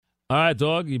All right,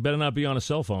 dog. You better not be on a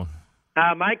cell phone.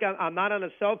 Mike, I'm not on a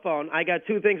cell phone. I got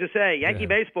two things to say. Yankee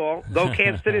baseball, go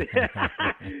Kansas City.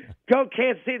 Go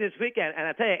Kansas City this weekend. And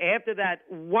I tell you, after that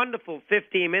wonderful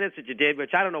 15 minutes that you did, which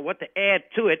I don't know what to add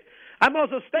to it, I'm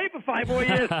also staying for 5 more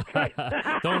years.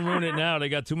 Don't ruin it now. They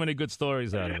got too many good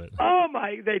stories out of it. Oh,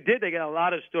 my, they did. They got a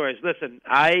lot of stories. Listen,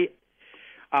 I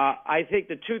think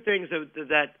the two things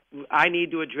that I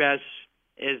need to address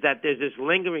is that there's this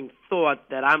lingering thought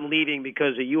that I'm leaving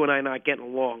because of you and I not getting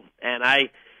along. And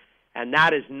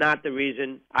that is not the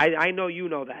reason. I know you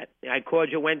know that. I called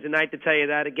you Wednesday night to tell you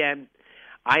that again.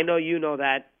 I know you know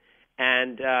that.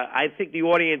 And I think the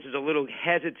audience is a little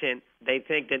hesitant. They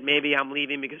think that maybe I'm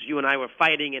leaving because you and I were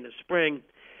fighting in the spring.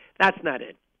 That's not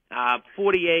it.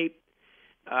 48,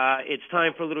 it's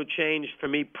time for a little change for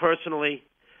me personally.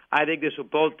 I think this will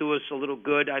both do us a little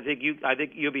good. I think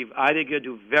you'll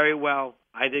do very well.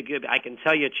 I can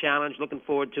tell you a challenge. Looking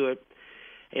forward to it.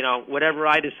 You know, whatever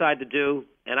I decide to do,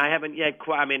 and I haven't yet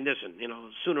listen,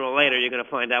 sooner or later you're going to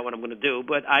find out what I'm going to do,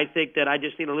 but I think that I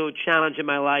just need a little challenge in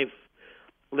my life,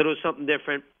 a little something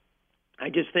different. I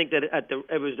just think that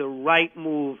it was the right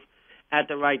move at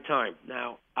the right time.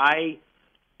 Now, I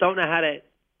don't know how to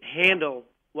handle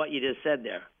what you just said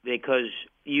there because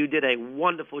you did a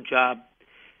wonderful job.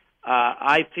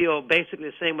 I feel basically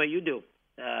the same way you do.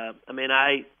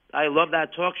 I love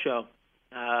that talk show.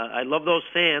 I love those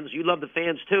fans. You love the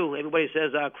fans, too. Everybody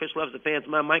says Chris loves the fans.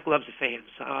 Mike loves the fans.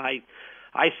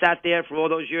 I sat there for all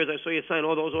those years. I saw you sign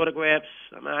all those autographs.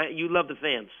 You love the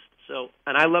fans.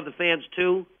 And I love the fans,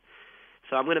 too.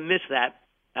 So I'm going to miss that.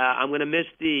 I'm going to miss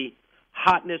the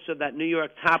hotness of that New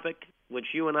York topic, which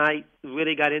you and I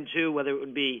really got into, whether it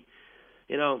would be,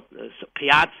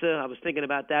 Piazza. I was thinking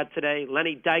about that today.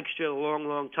 Lenny Dykstra a long,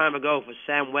 long time ago for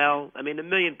Samwell. A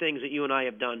million things that you and I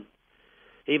have done.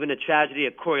 Even the tragedy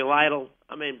of Corey Lytle.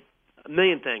 A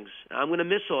million things. I'm going to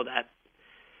miss all that.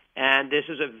 And this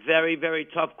is a very, very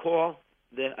tough call.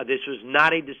 This was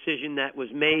not a decision that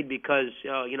was made because,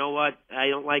 you know what, I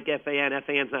don't like FAN.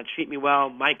 FAN's not treating me well.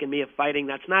 Mike and me are fighting.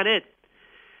 That's not it.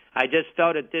 I just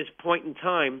felt at this point in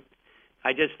time,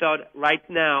 right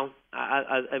now,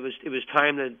 it was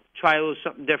time to try a little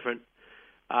something different.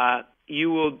 I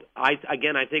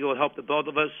think it will help the both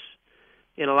of us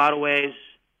in a lot of ways.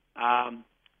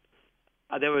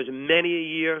 There was many a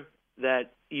year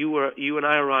that you and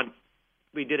I were on.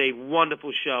 We did a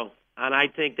wonderful show, and I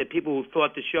think that people who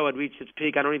thought the show had reached its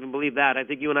peak, I don't even believe that. I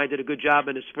think you and I did a good job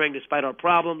in the spring despite our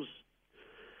problems.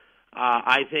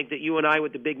 I think that you and I,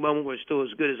 with the big moment, were still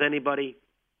as good as anybody.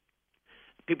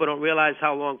 People don't realize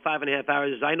how long 5.5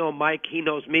 hours is. I know Mike. He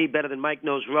knows me better than Mike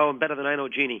knows Roe and better than I know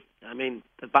Jeannie.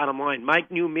 The bottom line.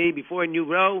 Mike knew me before he knew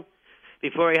Roe.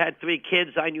 Before he had 3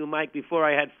 kids, I knew Mike. Before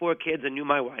I had 4 kids, I knew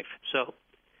my wife. So,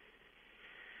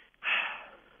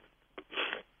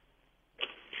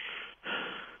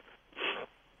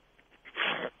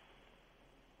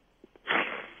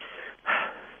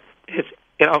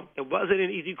 it wasn't an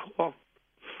easy call.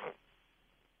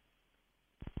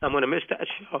 I'm going to miss that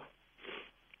show.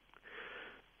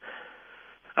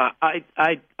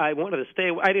 I wanted to stay.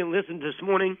 I didn't listen this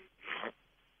morning.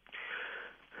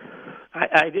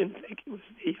 I didn't think it was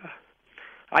the.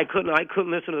 I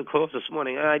couldn't listen to the calls this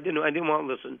morning. I didn't want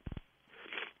to listen.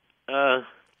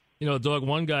 Dog.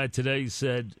 One guy today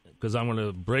said, because I'm going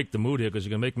to break the mood here, because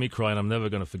you're going to make me cry, and I'm never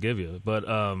going to forgive you. But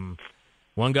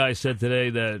one guy said today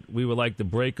that we were like the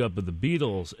breakup of the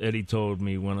Beatles. Eddie told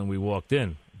me when we walked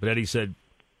in. But Eddie said,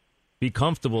 "Be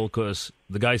comfortable," because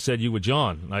the guy said you were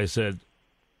John. And I said,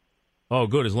 "Oh,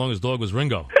 good, as long as dog was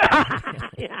Ringo."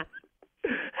 Yeah.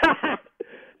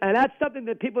 And that's something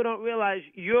that people don't realize.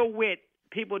 Your wit,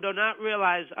 people do not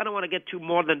realize. I don't want to get too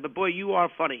maudlin, but boy, you are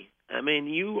funny.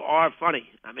 You are funny.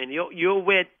 Your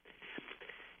wit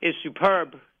is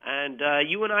superb, and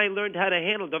you and I learned how to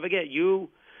handle. Don't forget, you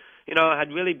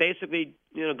had really basically,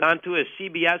 gone through a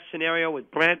CBS scenario with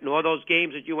Brent and all those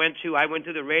games that you went to. I went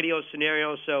to the radio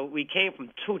scenario, so we came from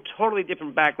 2 totally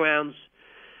different backgrounds.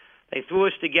 They threw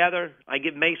us together. I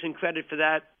give Mason credit for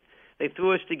that. They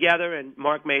threw us together, and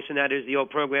Mark Mason, that is the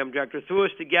old program director, threw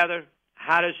us together,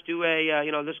 had us do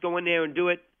let's go in there and do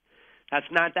it. That's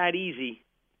not that easy.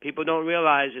 People don't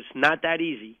realize it's not that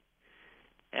easy.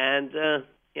 And,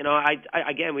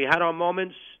 again, we had our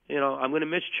moments. I'm going to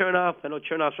miss Chernoff. I know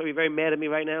Chernoff's probably very mad at me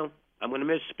right now. I'm going to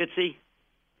miss Spitzy.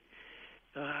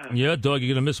 Yeah, dog,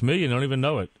 you're going to miss me. You don't even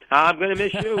know it. I'm going to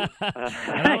miss you.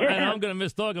 and I'm going to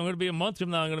miss dog. I'm going to be a month from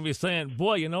now. I'm going to be saying,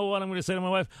 boy, you know what I'm going to say to my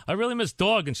wife? I really miss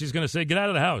dog. And she's going to say, get out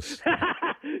of the house.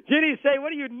 Ginny say,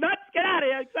 what are you, nuts? Get out of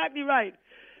here. Exactly right.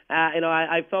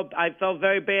 I felt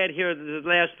very bad here the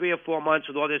last 3 or 4 months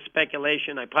with all this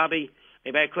speculation. I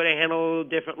Maybe I could have handled it a little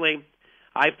differently.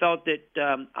 I felt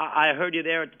that I heard you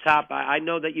there at the top. I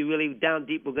know that you really down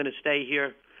deep were going to stay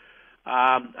here.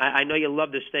 I know you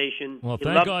love the station. Well,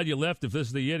 thank God you left. If this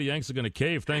is the year the Yanks are going to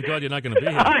cave, thank God you're not going to be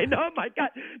here. I know, my God.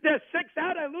 There's 6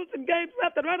 out. I'm losing games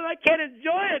left and right, and I can't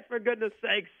enjoy it, for goodness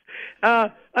sakes.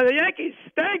 The Yankees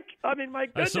stink. I mean, my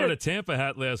goodness. I saw the Tampa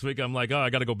hat last week. I'm like, I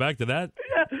got to go back to that.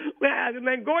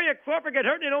 Longoria, Crawford get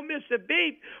hurt. They don't miss a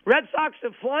beat. Red Sox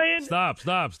are flying. Stop.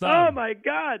 Oh, my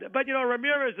God. But,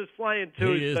 Ramirez is flying,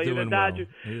 too. He is doing well. He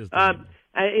is doing well.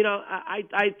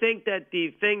 I think that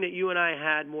the thing that you and I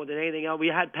had more than anything else, we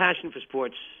had passion for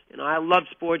sports. I love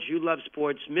sports. You love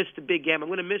sports. Missed the big game. I'm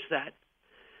going to miss that.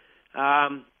 I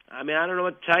don't know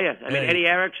what to tell you. Eddie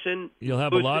Erickson. You'll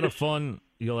have a lot of fun.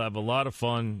 You'll have a lot of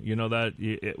fun. You know that.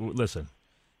 Listen,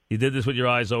 you did this with your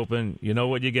eyes open. You know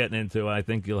what you're getting into. I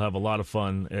think you'll have a lot of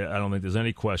fun. I don't think there's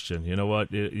any question. You know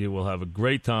what? You will have a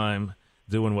great time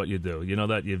doing what you do. You know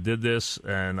that you did this,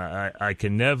 and I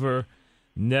can never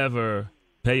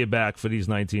pay you back for these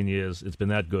 19 years. It's been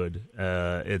that good.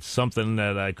 It's something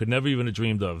that I could never even have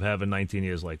dreamed of, having 19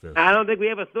 years like this. I don't think we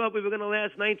ever thought we were going to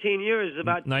last 19 years.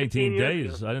 About 19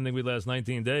 days. I didn't think we'd last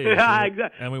 19 days. Yeah,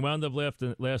 exactly. And we wound up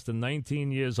lasting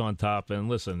 19 years on top. And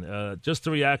listen, just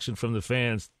the reaction from the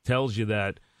fans tells you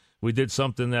that we did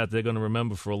something that they're going to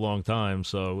remember for a long time.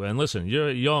 So, and listen,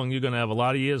 you're young. You're going to have a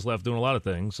lot of years left doing a lot of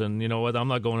things. And you know what? I'm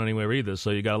not going anywhere either.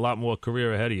 So you got a lot more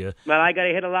career ahead of you. But I got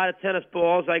to hit a lot of tennis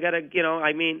balls. I got to, if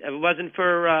it wasn't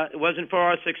for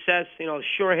our success,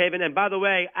 Shorehaven. And by the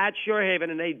way, at Shorehaven,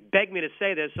 and they begged me to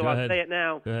say this, so I'll say it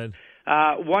now. Go ahead.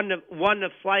 Won the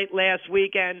flight last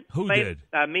weekend. Who did?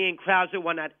 Me and Krauser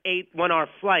won our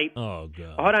flight. Oh,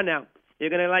 God. Hold on now. You're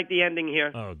going to like the ending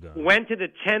here. Oh, God. Went to the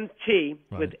 10th tee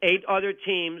with 8 other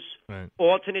teams,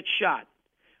 alternate shot.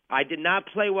 I did not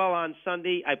play well on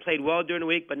Sunday. I played well during the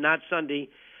week, but not Sunday.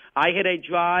 I hit a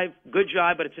drive, good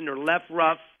drive, but it's in the left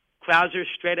rough. Krauser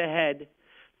straight ahead,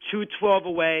 212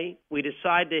 away. We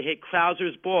decide to hit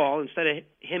Krauser's ball instead of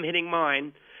him hitting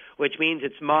mine, which means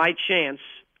it's my chance.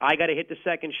 I got to hit the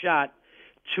second shot.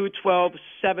 212,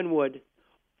 7 wood,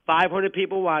 500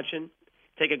 people watching.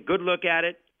 Take a good look at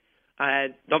it.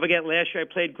 Don't forget, last year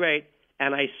I played great,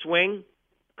 and I swing,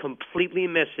 completely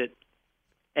miss it.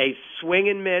 A swing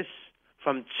and miss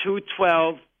from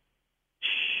 212,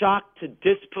 shocked to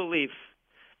disbelief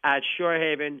at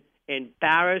Shorehaven,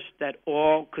 embarrassed that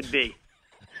all could be.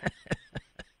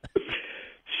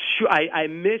 I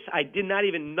missed. I did not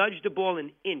even nudge the ball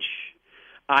an inch.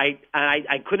 I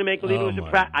couldn't make believe it was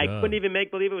I couldn't even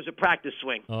make believe it was a practice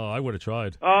swing. Oh, I would have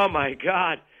tried. Oh my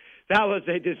God. That was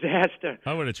a disaster.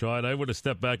 I would have tried. I would have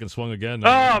stepped back and swung again.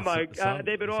 Oh, my God.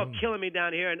 They've been all killing me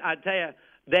down here. And I tell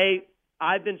you,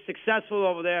 I've been successful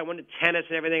over there. I went to tennis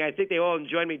and everything. I think they all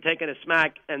enjoyed me taking a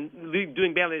smack and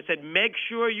doing badly. They said, make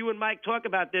sure you and Mike talk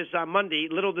about this on Monday.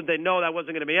 Little did they know that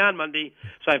wasn't going to be on Monday,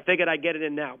 so I figured I'd get it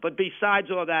in now. But besides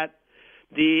all that,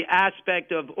 the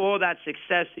aspect of all that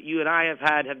success that you and I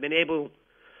have been able –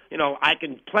 I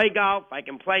can play golf, I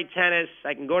can play tennis,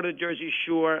 I can go to the Jersey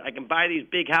Shore, I can buy these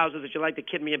big houses that you like to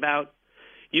kid me about.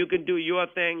 You can do your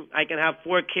thing. I can have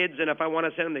 4 kids, and if I want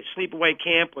to send them to sleepaway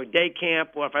camp or day camp,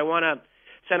 or if I want to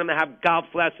send them to have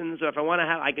golf lessons, or if I want to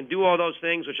I can do all those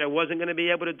things, which I wasn't going to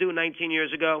be able to do 19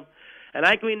 years ago. And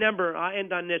I can remember, I'll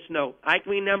end on this note, I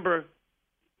can remember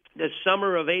the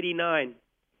summer of '89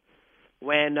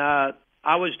 when I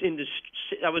was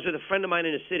with a friend of mine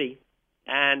in the city.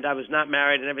 And I was not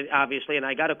married and everything, obviously, and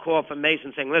I got a call from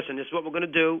Mason saying, listen, this is what we're going to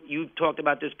do. You talked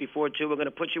about this before, too. We're going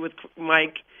to put you with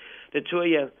Mike, the two of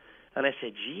you. And I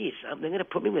said, geez, they're going to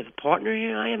put me with a partner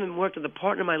here? I haven't worked with a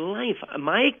partner in my life.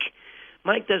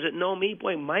 Mike doesn't know me.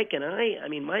 Boy, Mike and I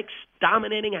mean, Mike's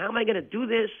dominating. How am I going to do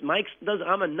this?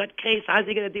 I'm a nutcase. How's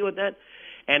he going to deal with that?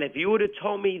 And if you would have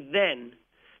told me then,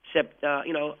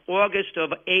 August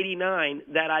of '89,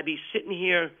 that I'd be sitting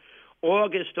here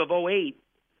August of '08,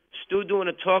 still doing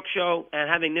a talk show and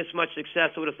having this much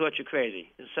success, I would have thought you're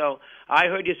crazy. And so I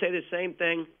heard you say the same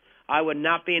thing. I would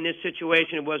not be in this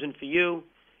situation if it wasn't for you.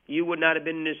 You would not have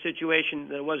been in this situation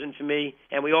if it wasn't for me.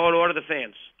 And we owe it all to the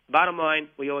fans. Bottom line,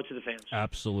 we owe it to the fans.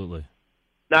 Absolutely.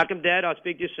 Knock 'em dead. I'll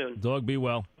speak to you soon. Dog, be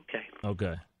well. Okay. We'll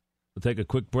take a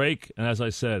quick break. And as I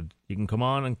said, you can come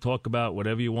on and talk about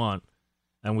whatever you want.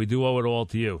 And we do owe it all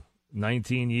to you.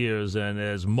 19 years, and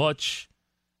as much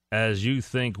as you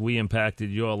think we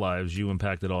impacted your lives, you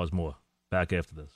impacted ours more. Back after this.